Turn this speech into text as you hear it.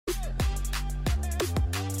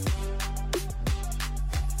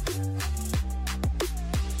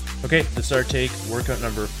Okay, let's start take workout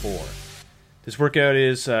number 4. This workout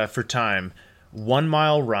is for time. 1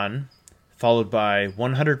 mile run, followed by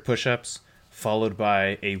 100 push-ups, followed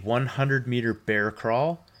by a 100 meter bear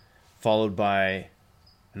crawl, followed by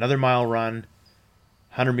another mile run,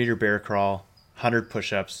 100 meter bear crawl, 100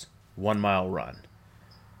 push-ups, 1 mile run.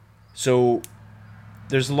 So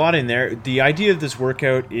there's a lot in there. The idea of this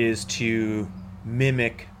workout is to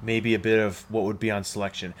mimic maybe a bit of what would be on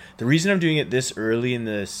selection. The reason I'm doing it this early in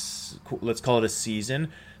this, let's call it a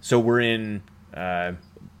season, so we're in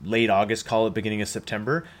late August, call it beginning of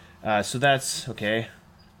September. So that's, okay,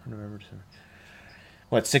 November,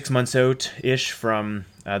 December. 6 months out-ish from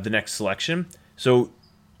the next selection. So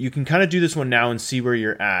you can kind of do this one now and see where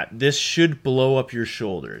you're at. This should blow up your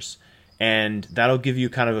shoulders, and that'll give you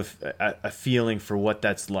kind of a feeling for what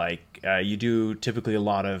that's like. You do typically a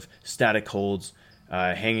lot of static holds,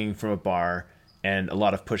 hanging from a bar, and a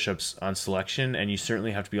lot of push-ups on selection, and you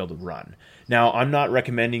certainly have to be able to run. Now, I'm not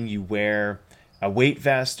recommending you wear a weight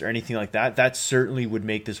vest or anything like that. That certainly would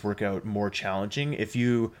make this workout more challenging. If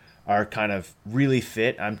you are kind of really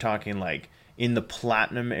fit, I'm talking like in the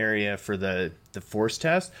platinum area for the force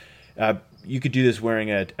test, you could do this wearing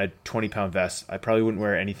a 20-pound vest. I probably wouldn't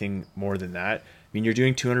wear anything more than that. I mean, you're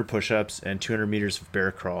doing 200 push-ups and 200 meters of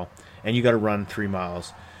bear crawl, and you got to run 3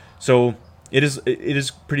 miles. So it is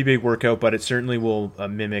a pretty big workout, but it certainly will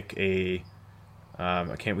mimic a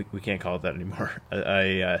we can't call it that anymore.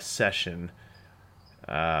 A session,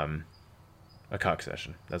 a cock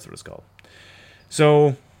session. That's what it's called.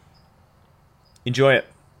 So enjoy it.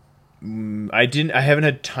 I haven't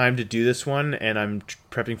had time to do this one, and I'm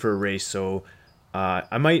prepping for a race, so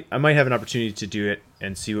I might have an opportunity to do it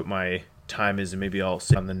and see what my time is, and maybe I'll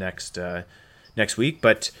see on the next week.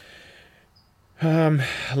 But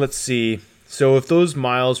let's see. So if those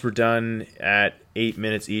miles were done at 8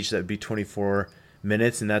 minutes each, that would be 24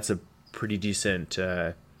 minutes, and that's a pretty decent.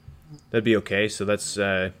 That'd be okay. So that's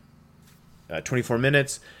 24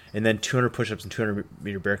 minutes, and then 200 push-ups and 200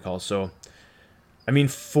 meter bear crawls. So I mean,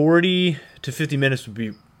 40 to 50 minutes would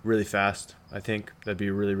be really fast. I think that'd be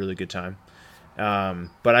a really, really good time.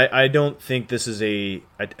 But I don't think this is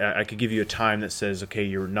I could give you a time that says, okay,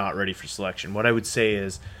 you're not ready for selection. What I would say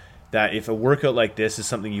is that if a workout like this is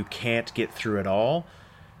something you can't get through at all,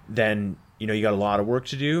 then, you got a lot of work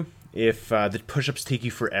to do. If the push-ups take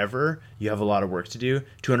you forever, you have a lot of work to do.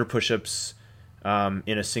 200 push-ups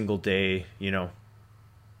in a single day, you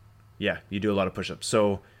do a lot of push-ups.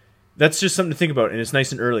 So that's just something to think about, and it's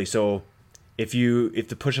nice and early. So if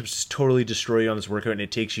the push-ups just totally destroy you on this workout and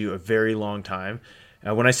it takes you a very long time,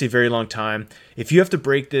 when I say very long time, if you have to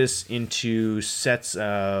break this into sets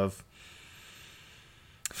of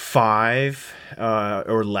 5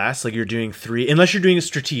 or less, like you're doing 3, unless you're doing it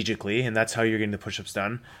strategically, and that's how you're getting the push-ups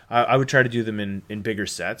done, I would try to do them in bigger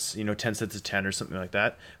sets, 10 sets of 10 or something like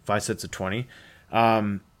that, 5 sets of 20.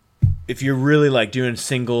 If you're really like doing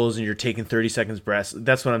singles and you're taking 30 seconds breaths,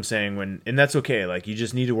 that's what I'm saying. And that's okay. Like, you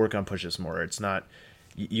just need to work on push-ups more. It's not,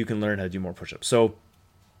 you can learn how to do more push-ups. So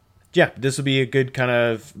yeah, this will be a good kind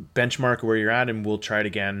of benchmark where you're at, and we'll try it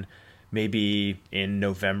again maybe in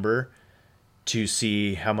November to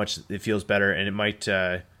see how much it feels better, and it might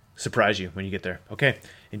surprise you when you get there. Okay,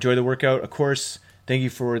 enjoy the workout. Of course, thank you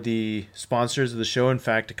for the sponsors of the show. In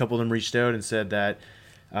fact, a couple of them reached out and said that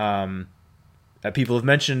people have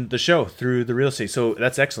mentioned the show through the real estate. So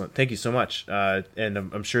that's excellent. Thank you so much. And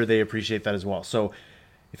I'm sure they appreciate that as well. So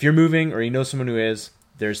if you're moving or you know someone who is,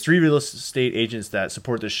 there's 3 real estate agents that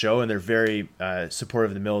support this show, and they're very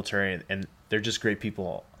supportive of the military, and they're just great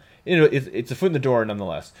people. It's a foot in the door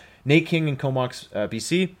nonetheless. Nate King in Comox,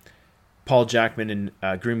 BC, Paul Jackman in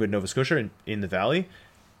Greenwood, Nova Scotia in the Valley,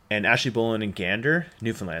 and Ashley Bullen in Gander,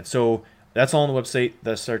 Newfoundland. So that's all on the website,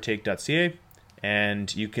 thestarttake.ca.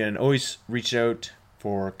 And you can always reach out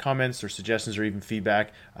for comments or suggestions or even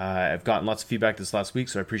feedback. I've gotten lots of feedback this last week,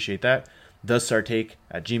 so I appreciate that.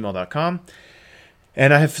 thestarttake@gmail.com.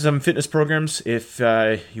 And I have some fitness programs if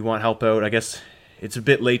you want help out. I guess it's a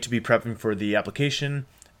bit late to be prepping for the application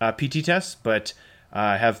PT test, but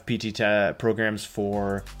I have PT programs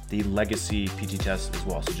for the legacy PT test as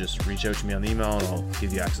well. So just reach out to me on the email, and I'll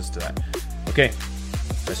give you access to that. Okay,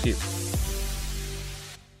 best to you.